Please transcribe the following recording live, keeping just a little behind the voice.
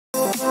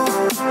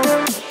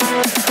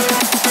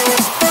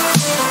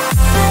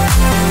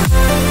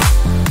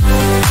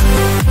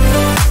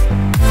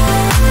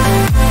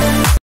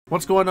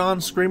What's going on,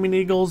 Screaming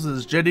Eagles? This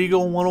is Jet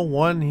Eagle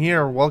 101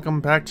 here.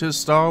 Welcome back to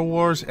Star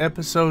Wars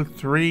Episode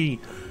 3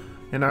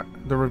 in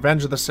The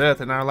Revenge of the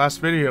Sith. In our last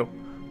video,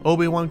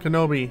 Obi-Wan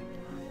Kenobi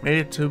made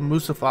it to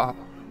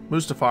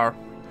Mustafar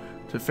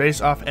to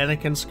face off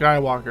Anakin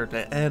Skywalker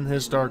to end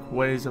his dark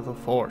ways of the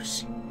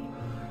Force.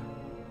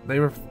 They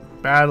were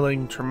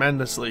battling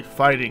tremendously,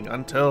 fighting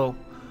until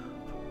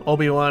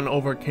Obi-Wan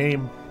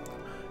overcame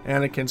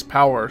Anakin's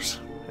powers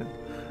and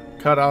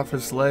cut off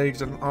his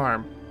legs and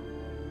arm.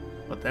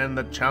 But then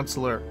the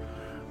Chancellor,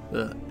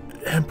 the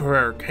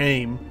Emperor,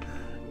 came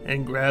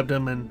and grabbed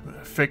him and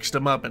fixed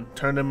him up and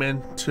turned him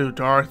into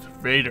Darth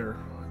Vader,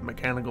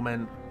 Mechanical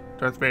Man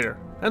Darth Vader.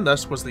 And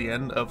thus was the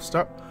end of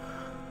Star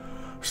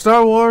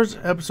Wars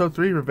Episode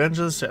 3, Revenge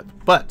of the Sith.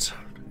 But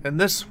in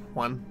this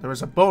one, there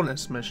was a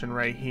bonus mission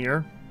right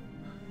here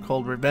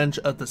called Revenge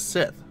of the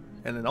Sith,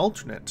 and an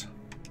alternate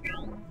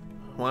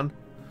one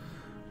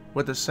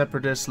with the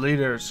Separatist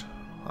leaders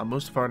on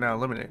Mustafar now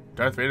eliminated.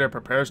 Darth Vader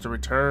prepares to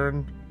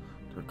return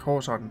to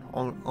Coruscant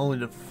only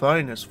to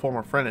find his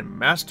former friend and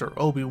master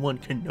Obi-Wan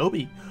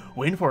Kenobi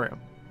waiting for him.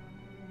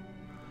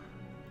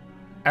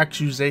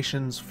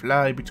 Accusations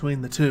fly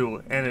between the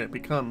two, and it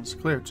becomes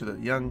clear to the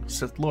young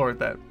Sith Lord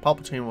that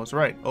Palpatine was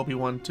right.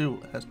 Obi-Wan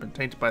too has been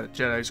tainted by the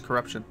Jedi's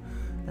corruption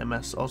and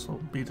must also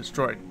be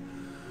destroyed.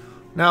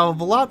 Now, if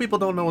a lot of people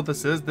don't know what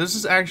this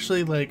is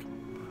actually like,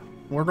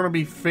 we're going to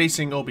be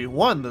facing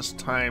Obi-Wan this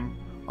time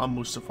on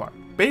Mustafar.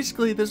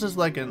 Basically, this is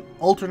like an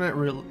alternate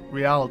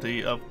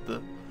reality of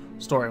the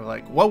story.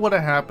 Like, what would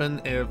have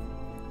happened if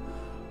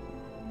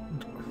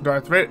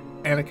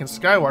Anakin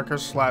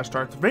Skywalker /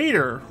 Darth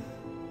Vader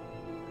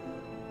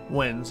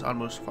wins on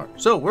Mustafar?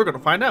 So we're going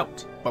to find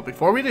out. But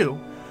before we do,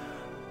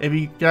 if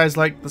you guys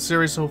like the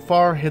series so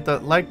far, hit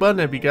that like button.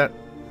 If you got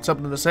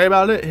something to say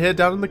about it, hit it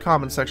down in the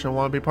comment section.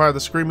 Want to be part of the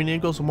Screaming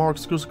Eagles for more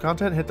exclusive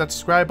content, hit that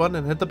subscribe button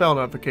and hit the bell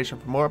notification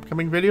for more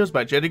upcoming videos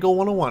by Jet Eagle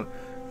 101.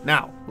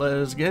 Now,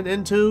 let's get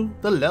into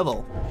the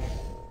level.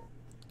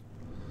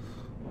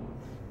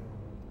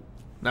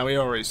 Now, we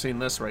already seen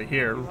this right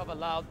here. You have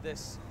allowed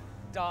this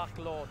Dark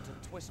Lord to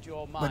twist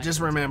your mind. But just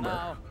remember,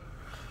 now,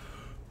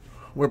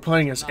 we're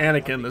playing as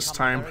Anakin this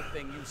time.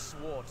 Everything you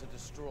swore to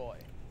destroy.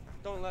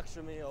 Don't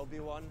lecture me,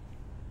 Obi-Wan.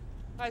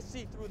 I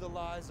see through the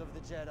lies of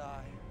the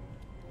Jedi.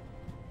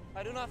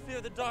 I do not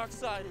fear the dark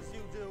side as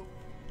you do.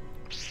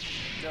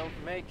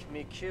 Don't make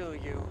me kill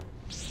you.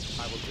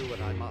 I will do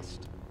what I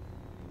must.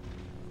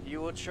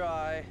 You will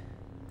try,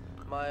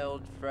 my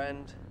old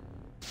friend.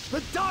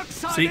 The dark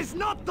side is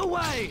not the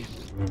way!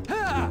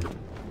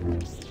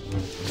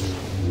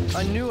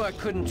 I knew I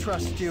couldn't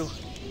trust you.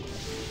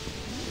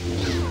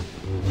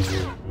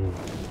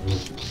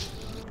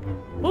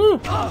 Woo!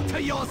 Come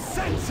to your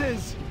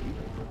senses!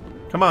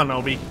 Come on,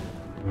 Obi.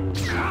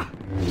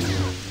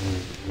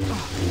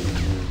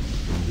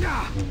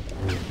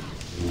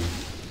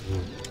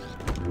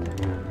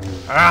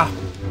 Ah!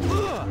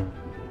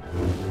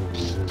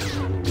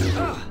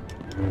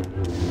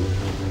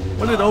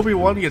 When did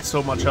Obi-Wan get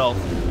so much health?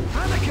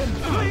 Anakin,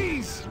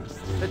 please!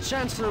 The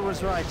Chancellor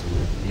was right.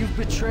 You've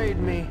betrayed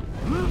me.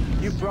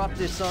 You brought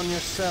this on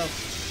yourself.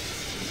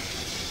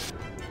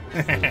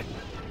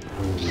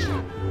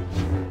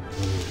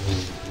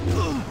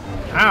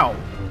 Ow!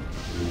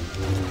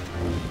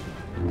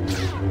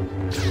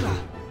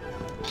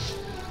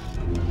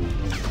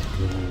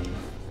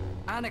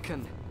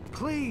 Anakin,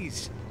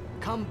 please,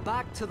 come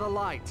back to the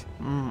light.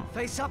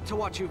 Face up to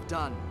what you've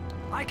done.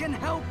 I can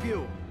help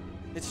you.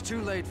 It's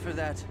too late for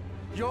that.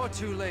 You're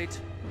too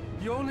late.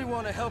 You only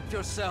want to help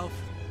yourself.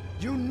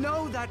 You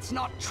know that's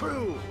not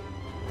true.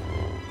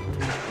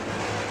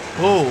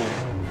 Oh.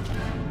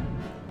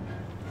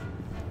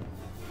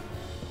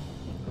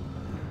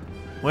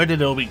 Where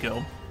did Obi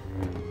go?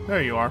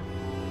 There you are.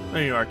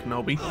 There you are,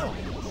 Kenobi.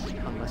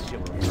 Unless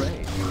you're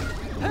afraid.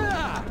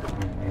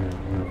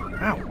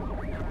 Ow.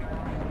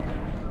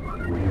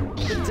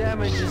 The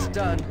damage is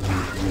done.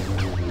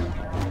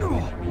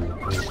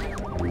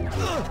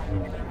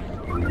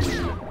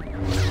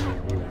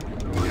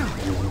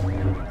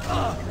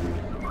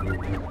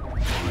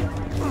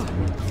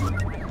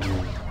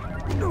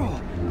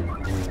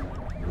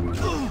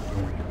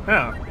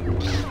 Yeah.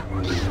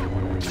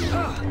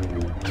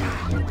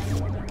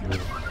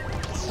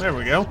 There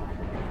we go.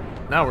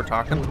 Now we're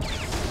talking.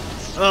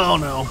 Oh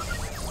no.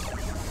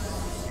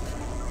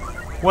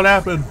 What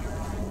happened?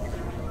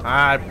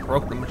 I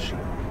broke the machine.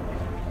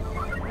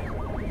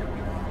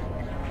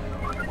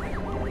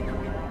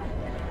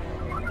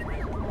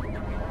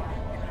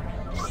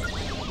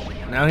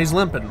 Now he's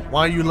limping.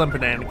 Why are you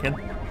limping, Anakin?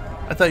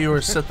 I thought you were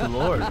a Sith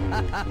Lord.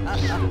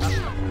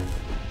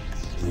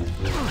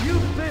 You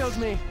failed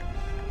me.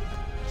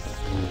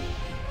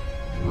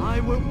 I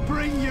will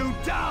bring you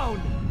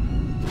down.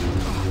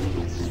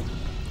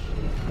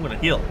 I'm gonna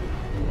heal.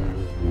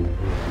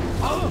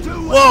 I'll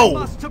do what Whoa! I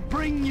must to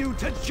bring you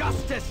to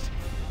justice.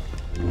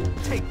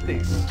 Take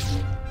this.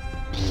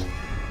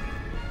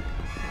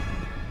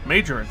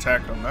 Major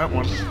attack on that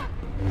one.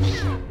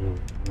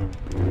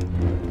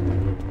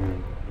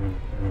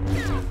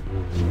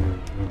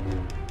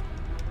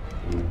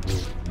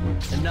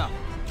 Enough.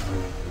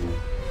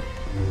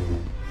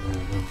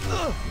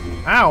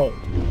 Ow!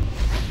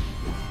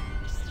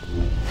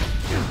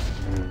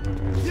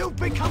 You've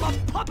become a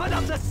puppet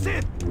of the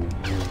Sith!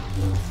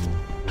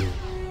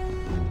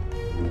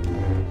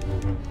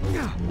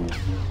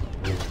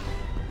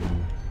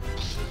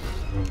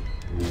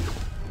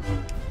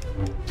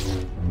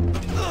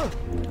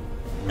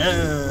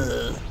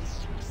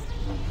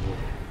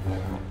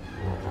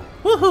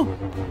 Woohoo!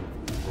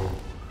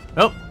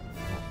 Nope.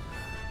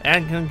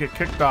 Anakin get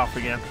kicked off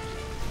again.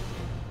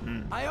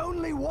 I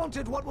only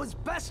wanted what was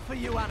best for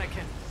you,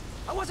 Anakin.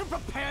 I wasn't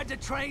prepared to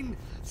train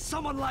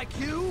someone like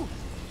you.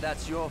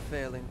 That's your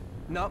failing,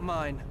 not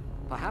mine.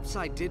 Perhaps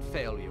I did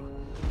fail you,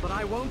 but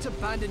I won't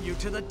abandon you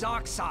to the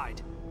dark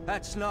side.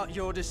 That's not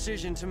your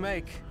decision to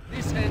make.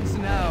 This ends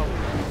now.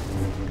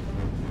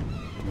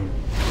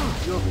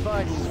 You're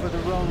fighting for the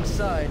wrong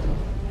side.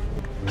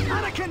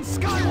 Anakin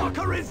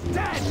Skywalker is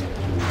dead!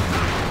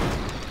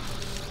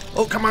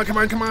 Oh, come on, come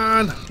on, come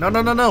on! No,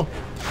 no, no, no!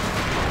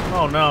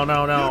 Oh, no,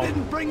 no, no. You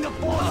didn't bring the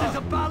Force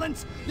into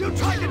balance! You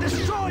tried to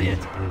destroy it!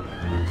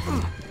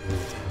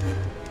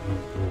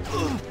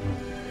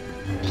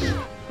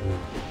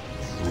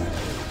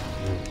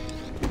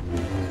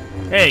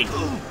 Hey!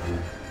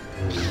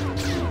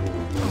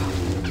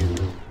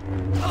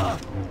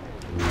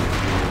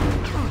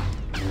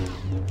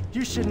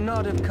 You should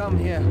not have come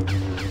here.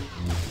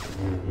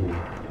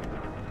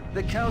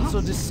 The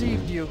Council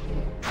deceived you.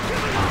 Give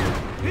it up!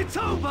 It's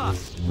over!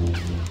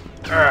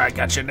 Alright,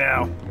 got you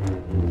now.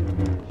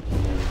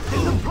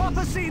 Did the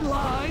prophecy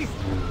lie?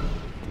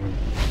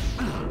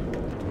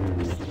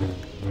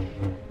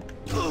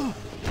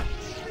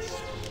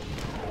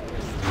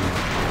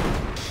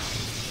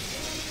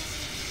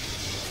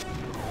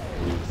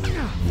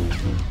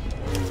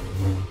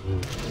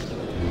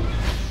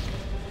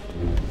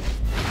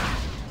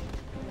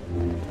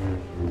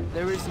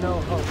 There is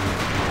no hope.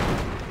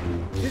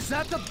 Is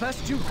that the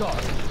best you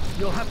got?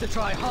 You'll have to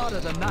try harder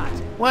than that.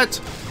 What?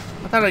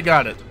 I thought I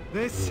got it.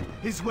 This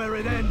is where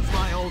it ends,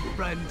 my old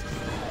friend.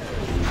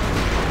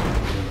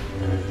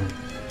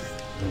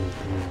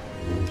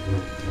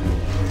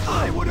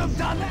 I would have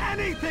done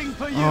anything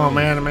for you! Oh,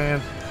 man,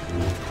 man.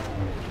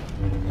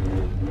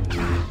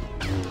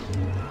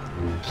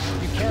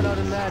 You cannot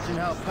imagine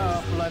how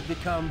powerful I've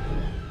become.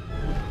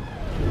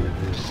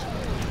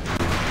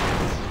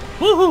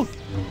 Woohoo!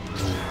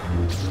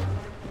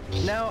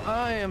 Now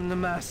I am the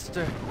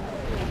master.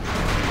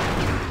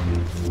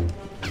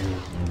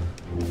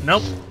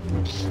 Nope.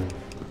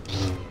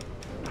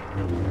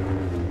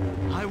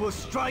 I will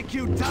strike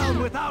you down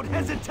without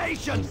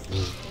hesitation!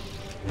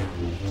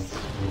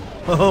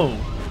 Oh.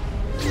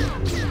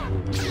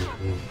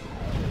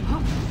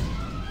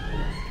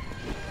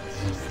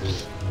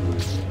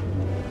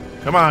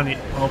 Come on,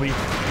 Obi.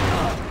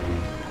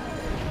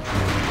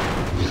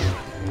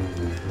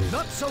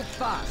 Not so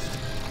fast!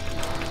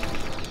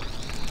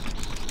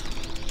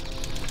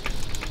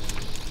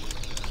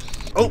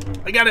 Oh,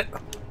 I got it.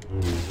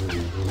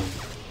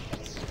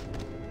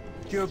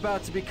 You're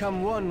about to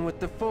become one with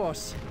the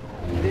Force.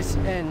 This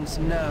ends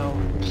now.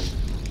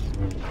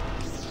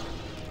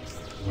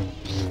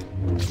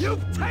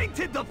 You've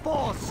tainted the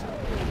Force!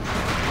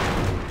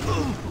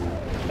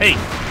 Hey.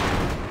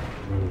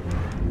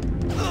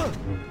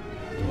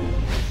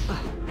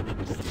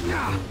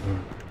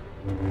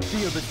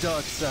 Feel the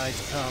dark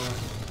side's power.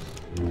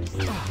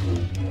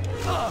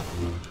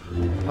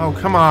 Oh,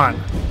 come on.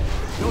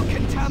 Your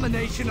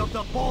contamination of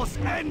the Force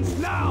ends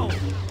now!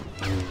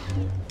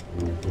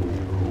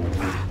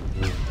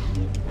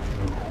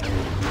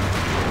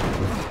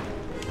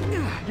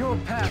 Your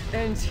path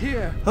ends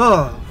here.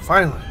 Oh,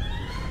 finally.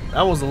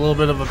 That was a little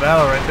bit of a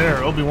battle right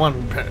there. Obi-Wan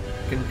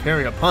can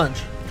carry a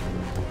punch.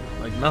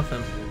 Like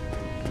nothing.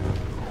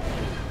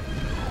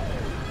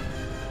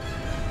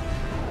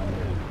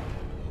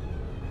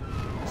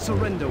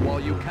 Surrender while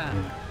you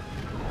can.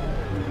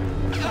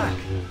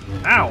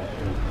 Ow!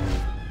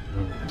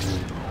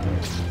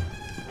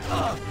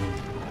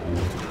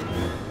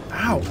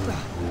 Ow!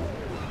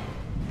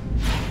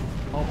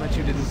 I'll bet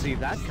you didn't see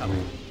that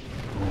coming.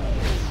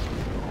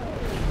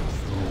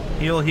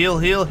 Heal, heal,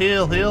 heal,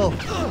 heal, heal.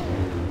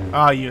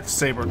 Ah, oh, you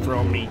saber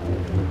throw me.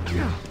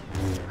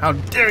 How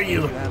dare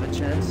you! You have a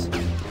chance.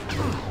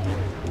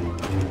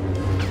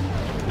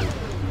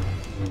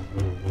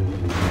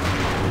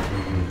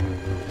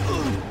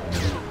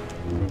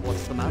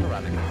 What's the matter,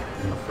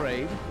 Anakin?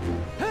 Afraid?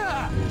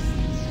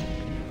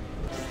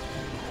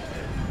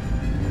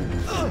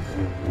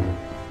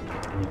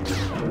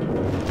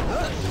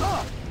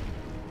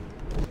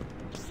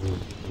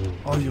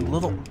 Oh, you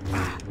little...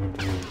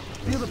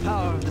 Feel the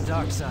power of the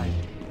dark side.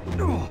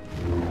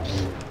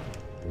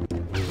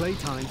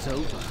 Playtime's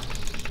over.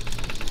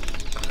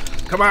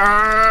 Come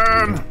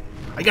on!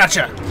 I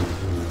gotcha!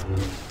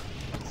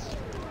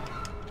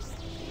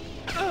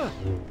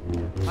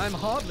 I'm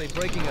hardly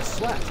breaking a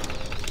sweat.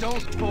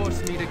 Don't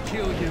force me to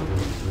kill you.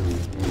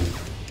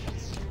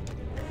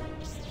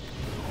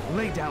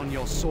 Lay down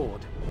your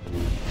sword.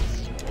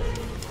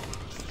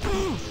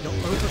 Your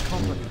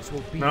overconfidence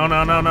will be... No,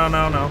 no, no, no,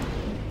 no, no.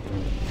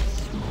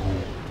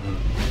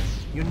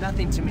 You're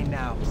nothing to me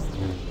now.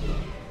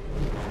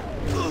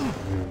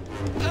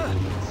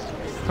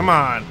 Come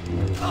on.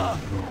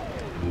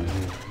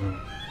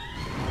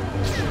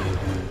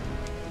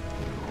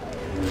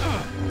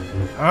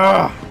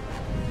 Ah.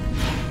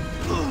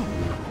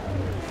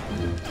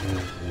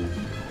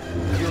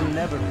 You'll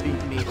never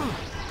beat me.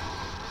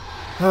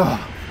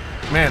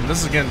 Man,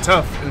 this is getting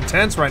tough,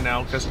 intense right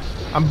now, because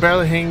I'm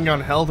barely hanging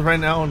on health right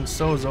now, and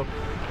so is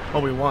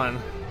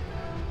Obi-Wan.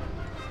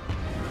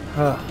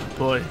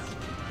 Boy.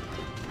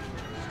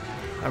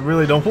 I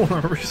really don't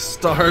want to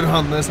restart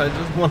on this, I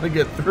just want to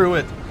get through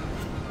it.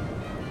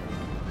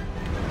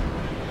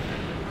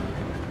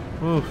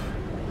 Oof.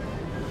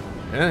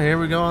 Yeah, here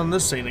we go on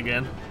this scene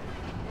again.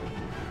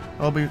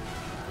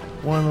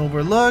 Obi-Wan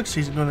overlooks,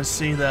 he's going to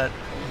see that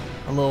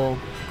a little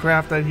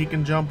craft that he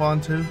can jump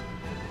onto.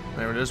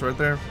 There it is right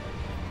there.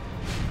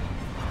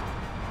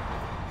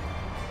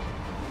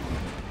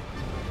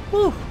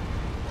 Whew.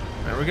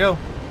 There we go.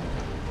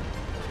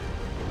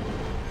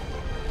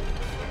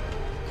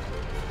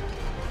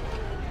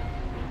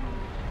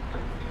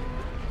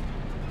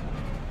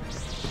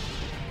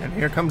 And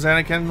here comes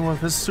Anakin with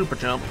his super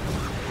jump.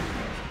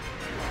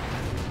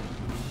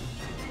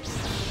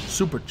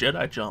 Super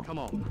Jedi jump. Come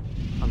on,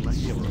 unless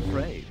you're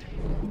afraid.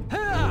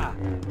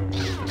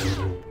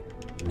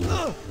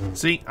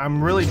 See,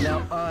 I'm really...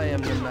 Now I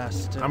am the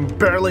master. I'm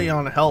barely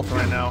on health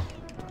right now.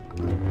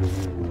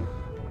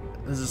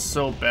 This is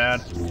so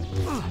bad.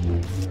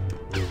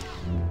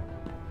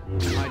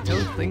 I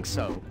don't think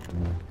so.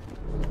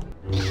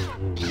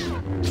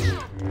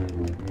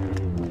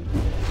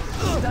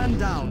 Stand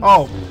down.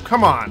 Oh,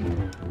 come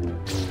on.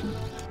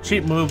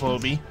 Cheap move,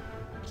 Obi.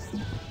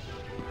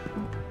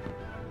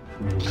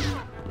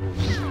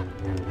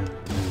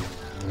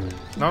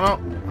 No, no.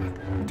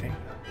 Dang.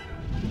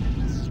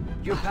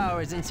 Your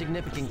power is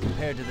insignificant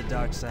compared to the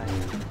dark side.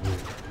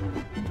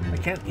 I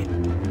can't eat.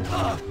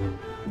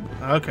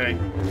 Okay.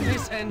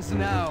 This ends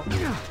now.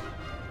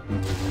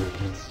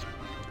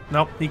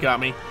 Nope, he got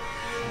me.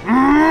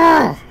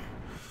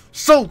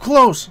 So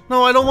close!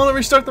 No, I don't want to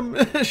restart the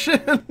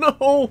mission.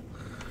 No!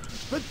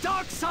 The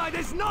dark side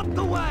is not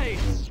the way!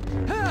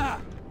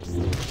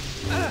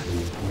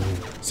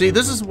 See,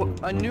 this is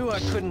what I knew I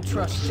couldn't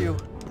trust you.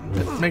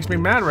 makes me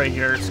mad right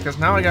here. It's because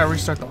now I gotta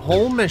restart the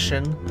whole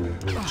mission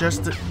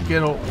just to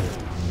get a...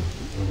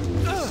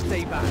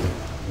 Stay back.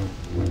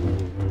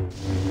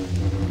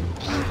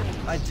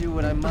 I do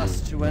what I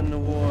must to end the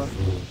war.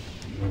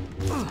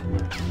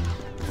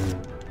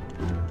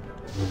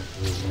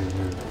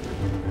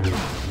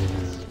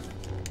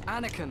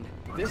 Anakin,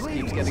 this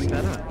keeps getting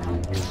better.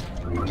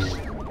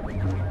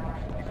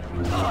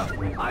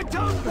 I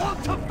don't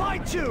want to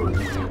fight you!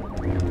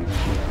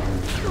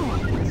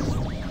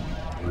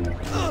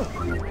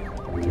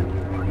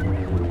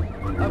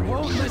 I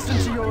won't listen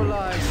to your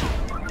lies.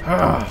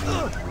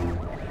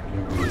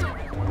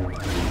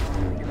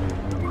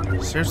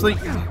 Seriously?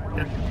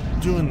 You're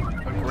doing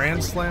a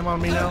grand slam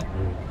on me now?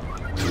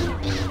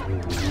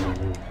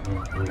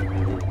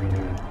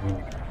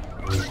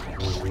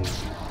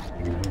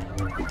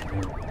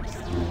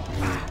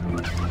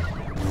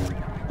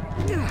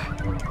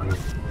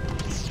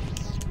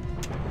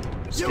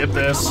 Skip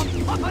this.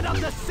 Puppet of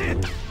the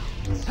Sith!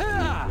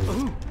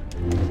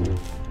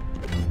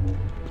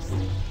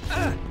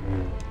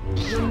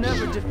 You'll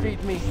never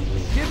defeat me.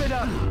 Give it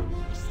up.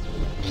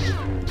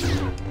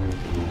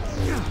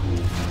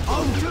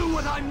 I'll do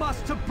what I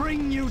must to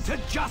bring you to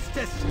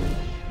justice!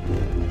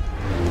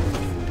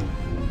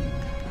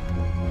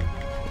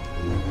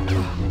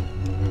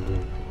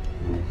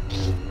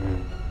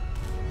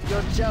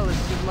 You're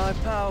jealous of my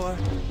power.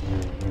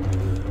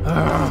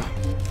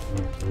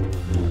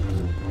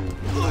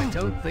 I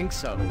don't think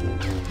so.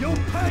 You'll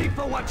pay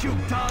for what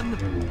you've done!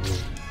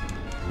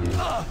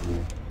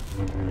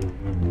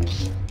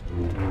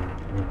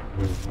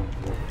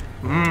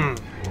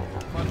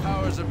 My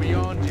powers are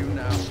beyond you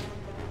now.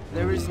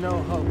 There is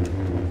no hope.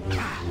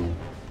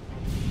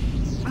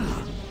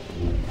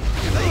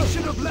 They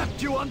should have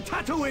left you on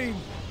Tatooine!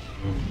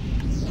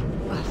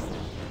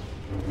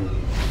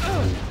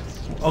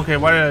 Okay,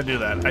 why did I do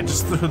that? I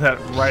just threw that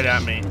right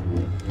at me.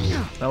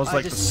 That was I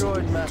like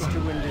destroyed Master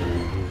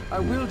Windu. I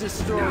will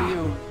destroy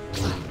you.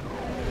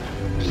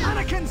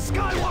 Anakin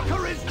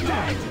Skywalker is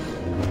dead!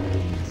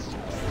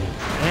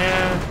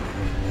 And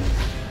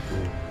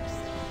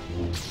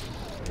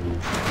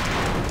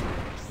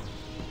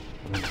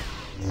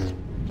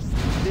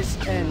This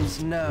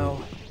ends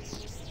now.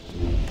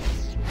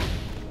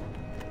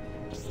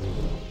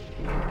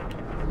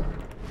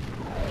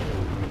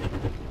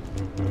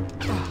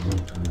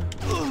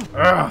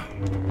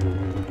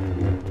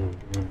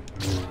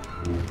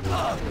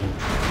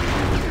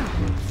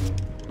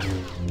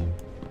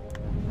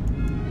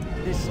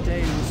 This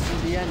day will see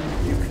the end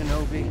of you,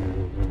 Kenobi.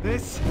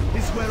 This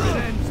is where it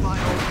ends, my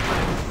old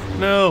friend.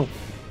 no.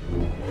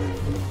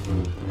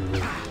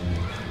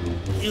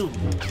 You.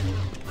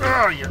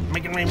 Oh, you're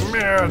making me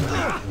mad.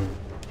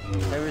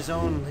 There is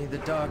only the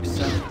dark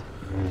side.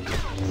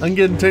 I'm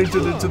getting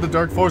tainted into the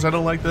dark force. I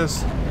don't like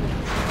this.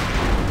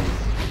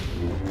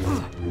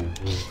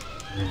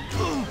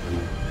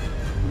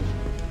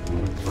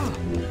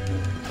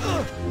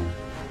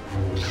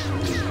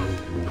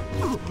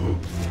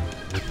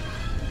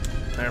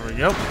 There we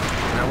go.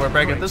 Now we're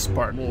back at this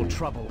part. More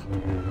trouble.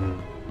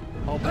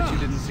 I'll bet you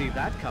didn't see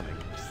that coming.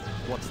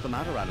 What's the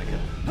matter, Anakin?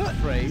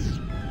 Afraid?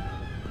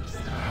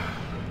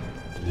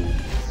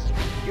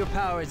 Your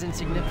power is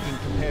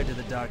insignificant compared to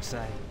the dark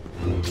side.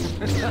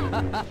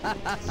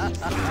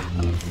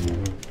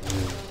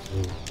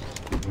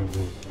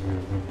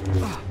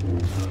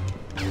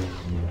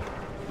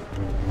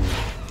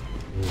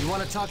 You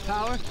want to talk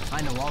power?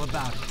 I know all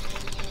about it.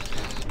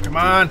 Come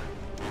on.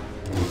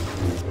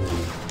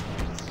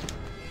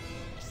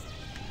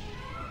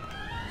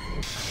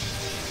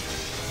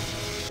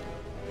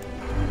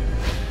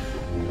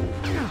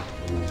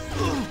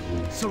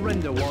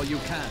 Surrender while you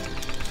can.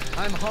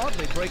 I'm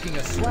hardly breaking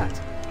a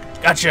sweat.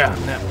 Gotcha.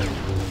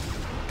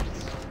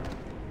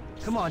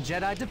 Come on,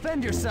 Jedi,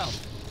 defend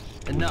yourself.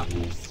 Enough.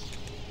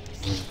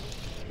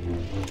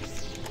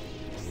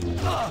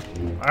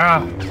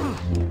 Ah.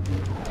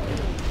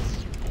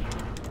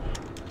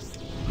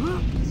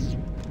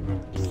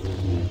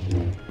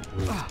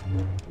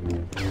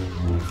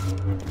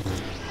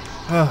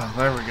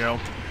 There we go.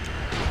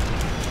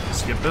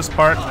 Skip this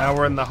part. Now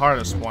we're in the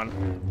hardest one.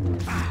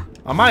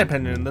 In my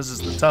opinion, this is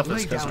the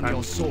toughest because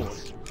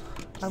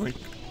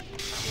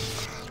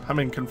I'm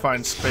in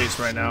confined space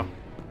right now.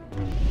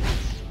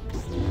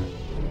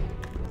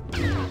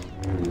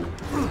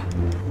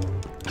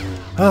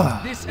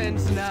 This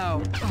ends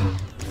now.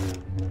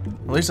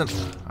 At least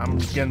I'm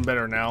getting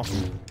better now.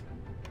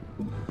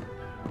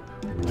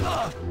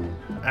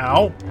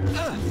 Ow.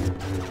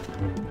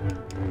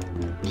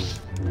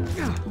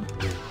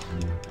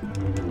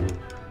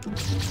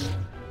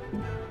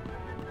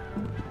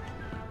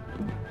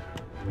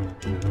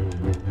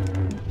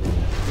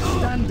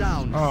 Stand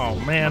down. Oh,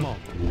 man. Come on.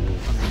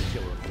 Unless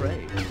you're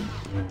afraid.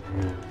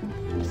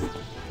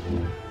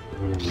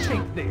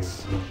 Take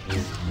this.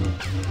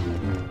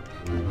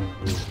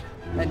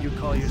 And you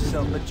call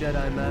yourself a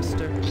Jedi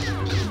Master?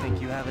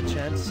 Think you have a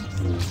chance?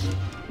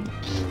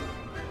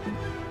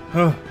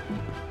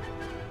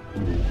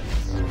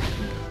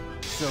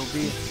 So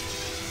be it.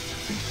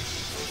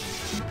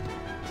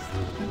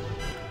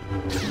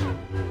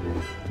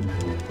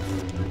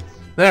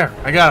 There,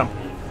 I got him.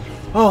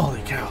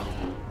 Holy cow.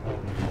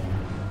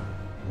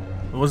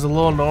 It was a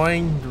little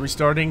annoying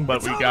restarting,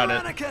 but we got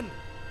it. Anakin!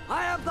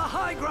 I have the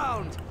high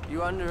ground!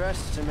 You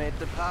underestimate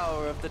the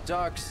power of the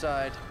dark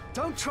side.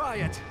 Don't try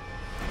it!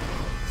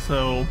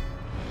 So,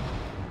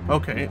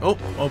 okay. Oh,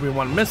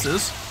 Obi-Wan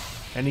misses,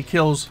 and he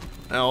kills.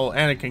 Oh,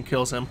 Anakin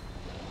kills him.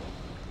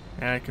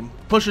 Anakin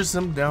pushes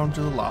him down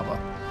to the lava,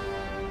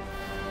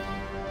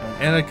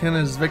 and Anakin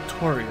is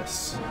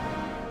victorious.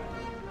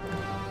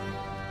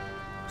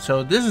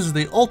 So this is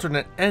the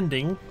alternate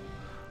ending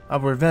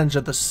of Revenge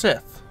of the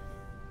Sith.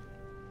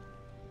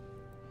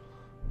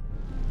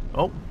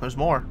 Oh, there's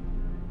more.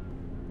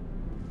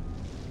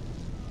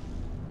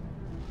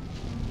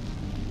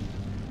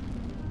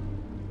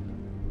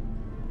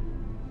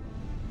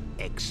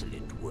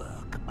 Excellent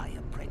work, my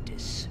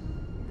apprentice.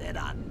 There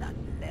are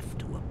none left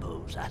to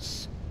oppose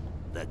us.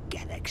 The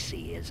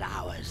galaxy is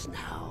ours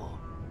now.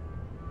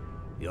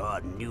 Your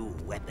new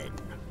weapon,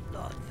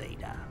 Lord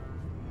Vader.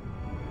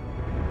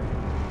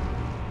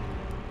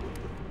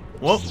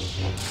 Whoa.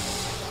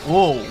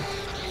 Whoa.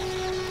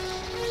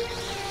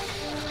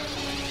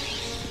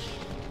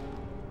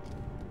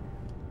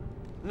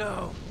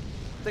 No.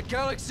 The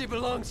galaxy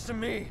belongs to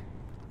me.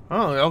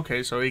 Oh,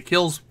 okay, so he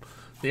kills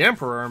the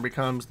Emperor and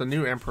becomes the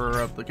new Emperor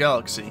of the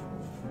galaxy.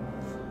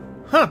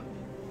 Huh.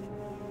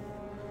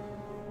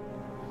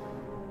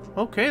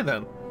 Okay,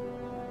 then.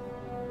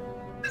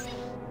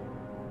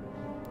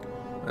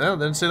 Well,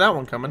 didn't see that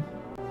one coming.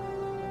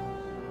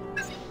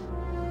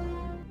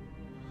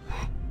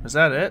 Is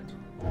that it?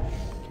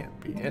 Can't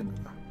be it.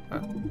 I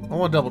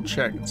want to double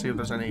check and see if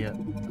there's any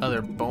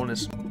other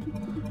bonus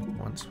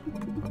ones.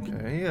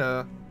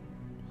 Okay,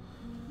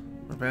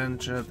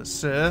 Revenge of the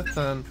Sith,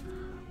 and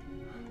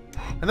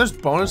there's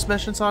bonus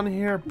missions on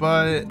here,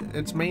 but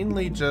it's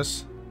mainly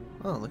just...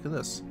 Oh, look at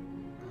this.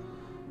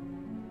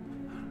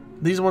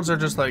 These ones are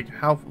just like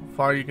how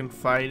far you can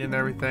fight and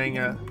everything.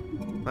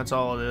 That's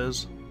all it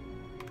is.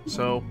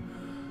 So,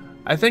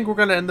 I think we're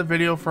going to end the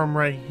video from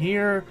right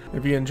here.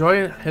 If you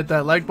enjoy it, hit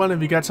that like button.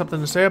 If you got something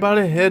to say about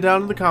it, head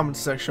down in the comments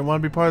section.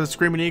 Want to be part of the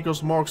Screaming Eagles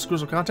for more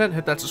exclusive content?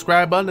 Hit that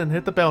subscribe button and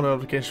hit the bell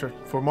notification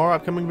for more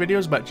upcoming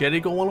videos about Jet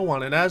Eagle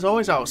 101. And as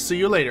always, I'll see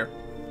you later.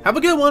 Have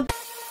a good one!